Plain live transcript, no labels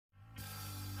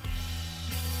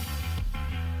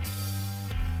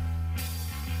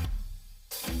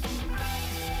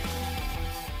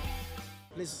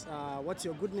Please, what's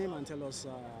your good name and tell us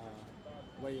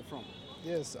where you're from?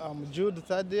 Yes, I'm Jude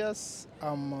Thaddeus.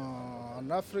 I'm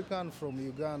an African from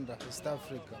Uganda, East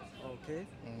Africa. Okay.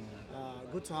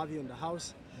 Good to have you in the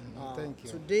house. Thank you.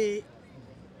 Today,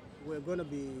 we're going to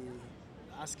be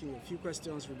asking a few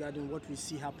questions regarding what we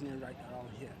see happening right around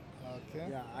here. Okay.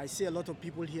 Yeah, I see a lot of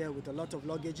people here with a lot of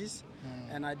luggages,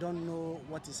 and I don't know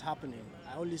what is happening.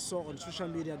 I only saw on social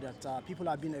media that people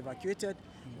are being evacuated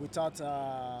without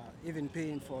even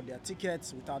paying for their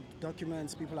tickets, without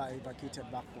documents. People are evacuated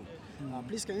back home.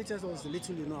 Please, can you tell us the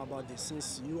little you know about this,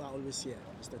 since you are always here,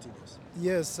 Mr. Tidius?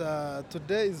 Yes,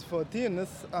 today is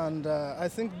 14th, and I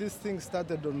think this thing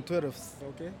started on 12th.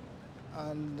 Okay.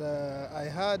 And I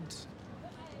had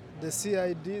the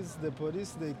CIDs, the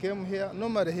police, they came here.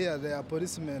 Normally here there are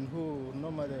policemen who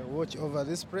normally watch over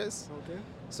this place. Okay.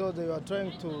 So they were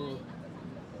trying to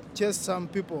chase some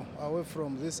people away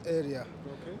from this area.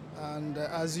 Okay. And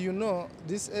as you know,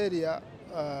 this area,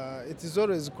 it is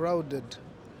always crowded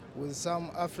with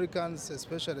some Africans,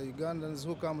 especially Ugandans,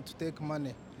 who come to take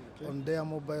money on their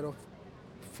mobile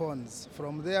phones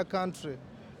from their country.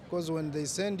 Because when they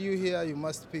send you here, you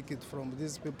must pick it from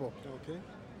these people. Okay.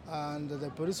 And the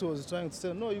police was trying to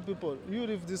say, no, you people, you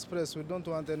leave this place, we don't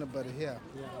want anybody here.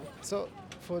 Yeah. So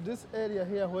for this area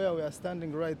here where we are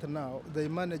standing right now, they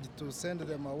managed to send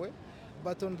them away.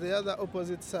 But on the other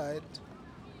opposite side,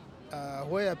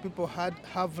 where people have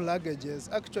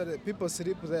luggages, actually people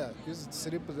sleep there, used to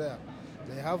sleep there.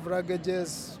 They have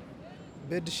luggages,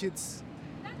 bed sheets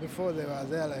before they were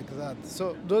there like that.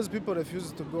 So those people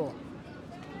refused to go.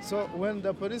 So when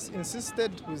the police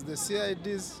insisted with the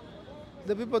CIDs,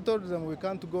 the people told them we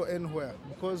can't go anywhere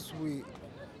because we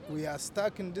are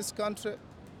stuck in this country.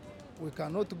 We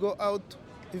cannot go out.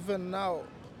 Even now,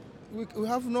 we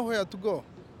have nowhere to go.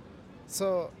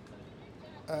 So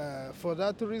for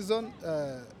that reason,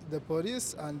 the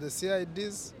police and the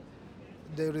CIDs,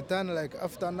 they returned like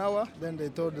after an hour. Then they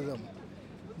told them,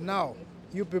 now,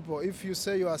 you people, if you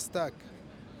say you are stuck,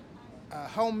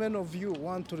 how many of you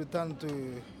want to return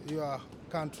to your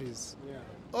countries? Yeah.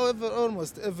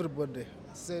 Almost everybody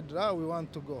said, we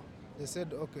want to go. They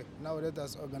said, okay, now let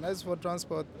us organize for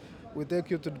transport. We take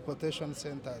you to deportation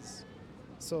centers.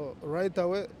 So right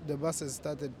away, the buses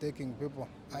started taking people.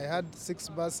 I had 6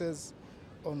 buses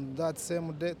on that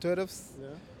same day, 12th. Yeah.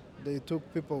 They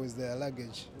took people with their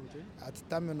luggage at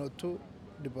Terminal 2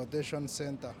 Deportation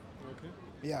Center. Okay.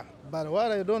 Yeah, but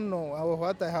what I don't know, or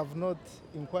what I have not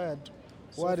inquired,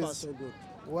 So far, so good.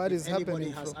 what is Anybody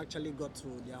happening. has actually got to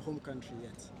their home country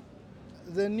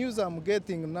yet? The news I'm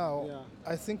getting now,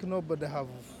 Yeah. I think nobody have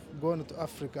gone to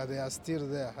Africa. They are still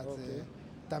there at the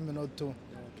Terminal 2. Okay.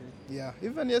 Yeah,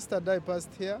 even yesterday I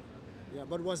passed here. Yeah,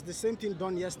 but was the same thing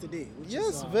done yesterday?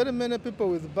 Yes, very many people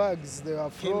with bags. They are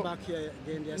Came back here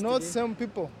again yesterday? not same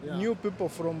people, Yeah. new people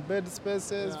from bed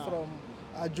spaces, Yeah. from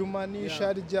Ajumani, Yeah.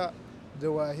 Sharjah. They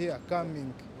were here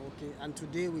coming. Okay, and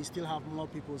today we still have more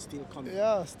people still coming.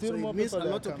 Yeah, still so more it means people a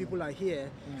are lot of coming. people are here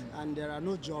and there are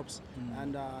no jobs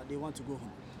and they want to go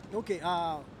home. Okay,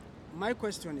 my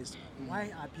question is,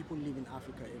 why are people leaving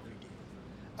Africa every day?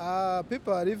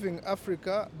 People are leaving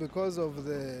Africa because of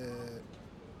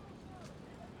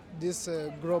this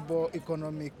global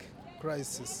economic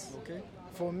crisis. Okay.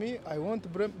 For me, I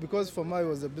won't blame, because for me I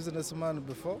was a businessman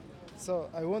before, so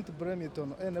I won't blame it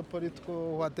on any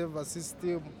political whatever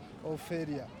system or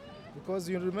failure. Because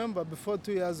you remember before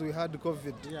 2 years we had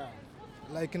COVID. Yeah.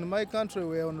 Like in my country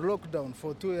we were on lockdown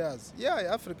for 2 years. Yeah, in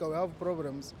Africa we have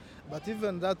problems, but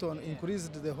even that one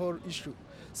increased the whole issue.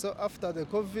 So after the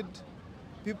COVID,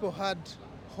 people had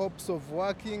hopes of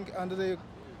working and the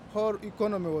whole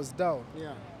economy was down.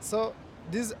 Yeah. So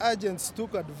these agents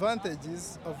took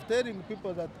advantages of telling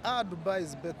people that Dubai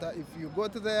is better. If you go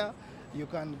to there, you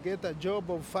can get a job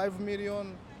of 5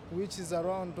 million, which is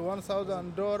around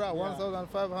 $1,000,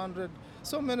 1,500.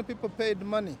 So many people paid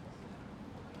money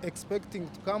expecting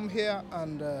to come here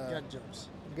and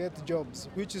get jobs,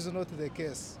 which is not the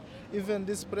case. Even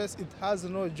this place, it has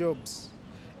no jobs.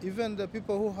 Even the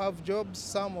people who have jobs,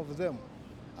 some of them,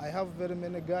 I have very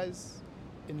many guys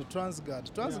in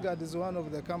Transguard. Transguard is one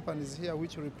of the companies here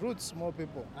which recruits more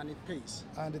people. And it pays.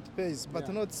 And it pays, but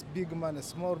not big money,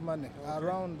 small money,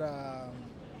 around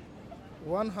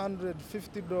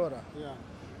 $150. Yeah.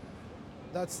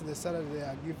 That's the salary they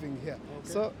are giving here. Okay.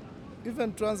 So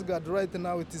even Transguard right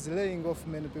now, it is laying off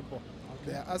many people.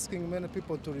 They are asking many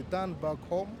people to return back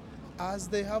home as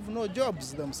they have no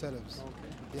jobs themselves.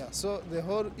 Okay. Yeah, so the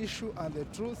whole issue and the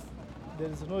truth,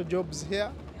 there is no jobs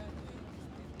here.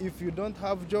 If you don't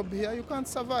have job here, you can't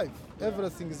survive.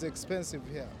 Everything is expensive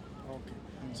here. Okay.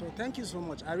 So thank you so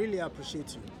much. I really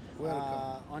appreciate you.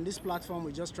 Welcome. On this platform,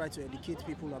 we just try to educate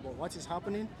people about what is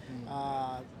happening,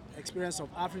 experience of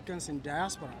Africans in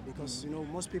diaspora, because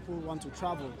most people want to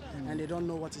travel and they don't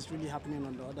know what is really happening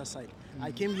on the other side.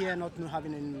 I came here not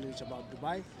having any knowledge about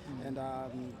Dubai, and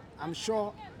I'm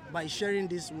sure by sharing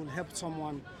this will help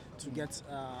someone to get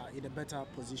in a better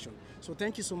position. So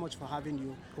thank you so much for having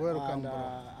you. Welcome, and, bro.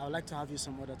 I would like to have you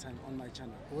some other time on my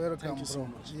channel. Welcome, thank you bro. so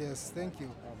much. Yes, thank you.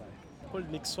 Bye-bye. Called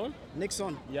Nixon.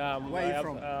 Nixon. Yeah, Where are you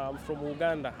from? I'm from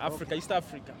Uganda, Africa, Okay. East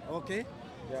Africa. Okay.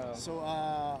 Yeah. So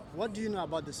what do you know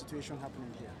about the situation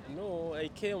happening here? No, I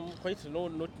came quite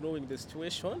not knowing the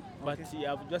situation, but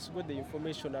I've just got the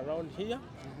information around here,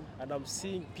 and I'm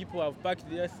seeing people have packed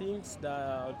their things that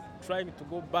are trying to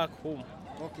go back home.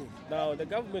 Okay. Now, the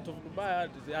government of Dubai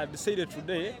had decided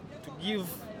today to give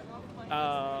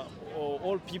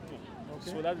all people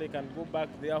so that they can go back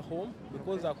their home,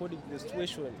 because according to the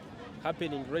situation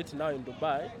happening right now in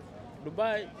Dubai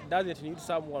doesn't need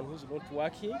someone who's not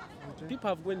working. Okay. People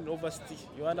have gone overstay.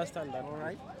 You understand that? All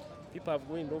right. People have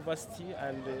gone overstay,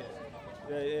 and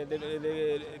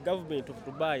the government of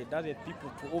Dubai doesn't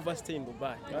people to overstay in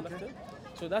Dubai. You understand?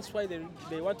 So that's why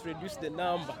they want to reduce the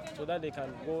number so that they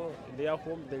can go their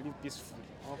home, they live peacefully.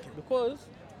 Okay. Because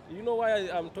you know why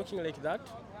I'm talking like that?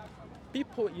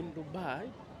 People in Dubai,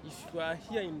 if you are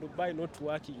here in Dubai not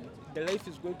working, the life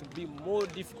is going to be more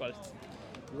difficult.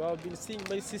 You have been seeing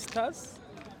my sisters,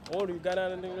 all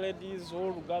Ugandan ladies,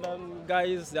 all Ugandan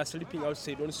guys, they are sleeping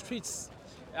outside on streets.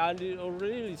 And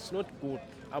really it's not good.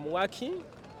 I'm working.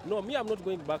 No, me, I'm not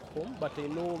going back home, but I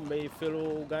know my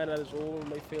fellow Ugandans, all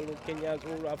my fellow Kenyans,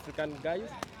 all African guys,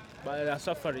 but they are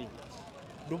suffering.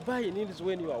 Dubai needs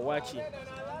when you are working.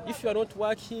 If you are not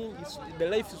working, the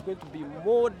life is going to be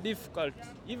more difficult.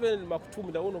 Even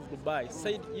Maktoum, the owner of Dubai,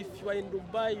 said if you are in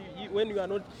Dubai, when you are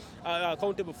not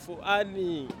accountable for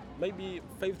earning maybe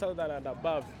 5,000 and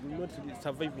above, you will not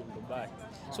survive in Dubai.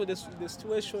 So the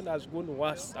situation has gone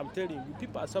worse. I'm telling you,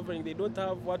 people are suffering. They don't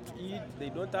have what to eat. They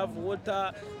don't have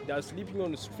water. They are sleeping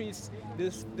on the streets. The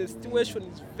situation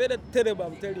is very terrible,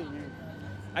 I'm telling you.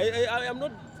 I am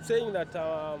not saying that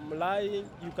I'm lying.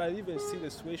 You can even see the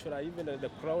situation, even the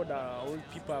crowd, all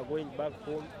people are going back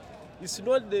home. It's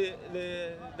not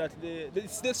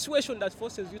it's the situation that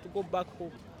forces you to go back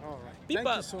home. All right. People,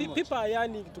 Thank you so much. people are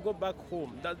yearning to go back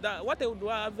home. What I would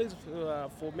advise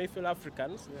for my fellow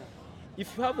Africans,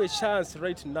 if you have a chance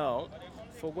right now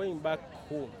for going back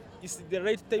home, it's the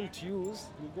right time to use.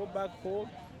 You go back home.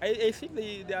 I think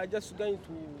they are just going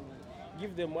to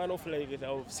give them one of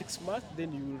 6 months,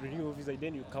 then you renew your visa,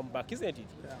 then you come back, isn't it?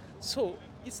 Yeah. So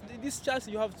it's this chance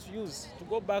you have to use to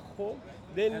go back home,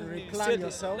 then And replan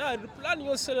yourself. Replan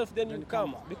yourself, then you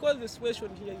come. Because the situation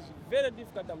here is very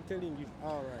difficult, I'm telling you.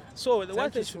 All right. So what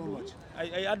Thank you they so should do, much.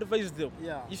 I advise them.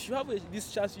 Yeah. If you have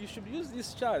this chance, you should use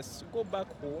this chance to go back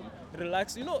home,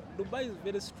 relax. You know, Dubai is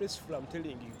very stressful, I'm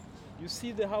telling you. You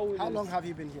see how long have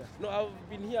you been here? No, I've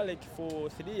been here for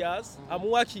 3 years. I'm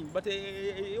working, but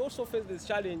I also face these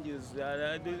challenges.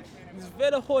 It's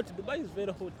very hot. Dubai is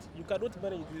very hot. You cannot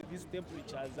manage these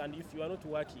temperatures, and if you are not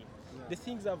working, the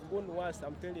things have gone worse,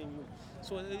 I'm telling you.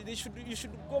 So you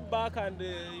should go back and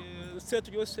say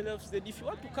to yourselves that if you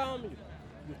want to come,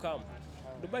 you come.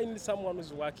 Dubai needs someone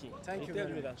who's working. Thank you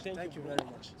very much. Thank you very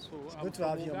much. So It's I'm good to from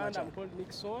have you on my Uganda. channel. I'm called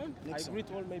Nixon. I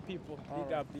greet all my people.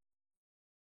 Big up.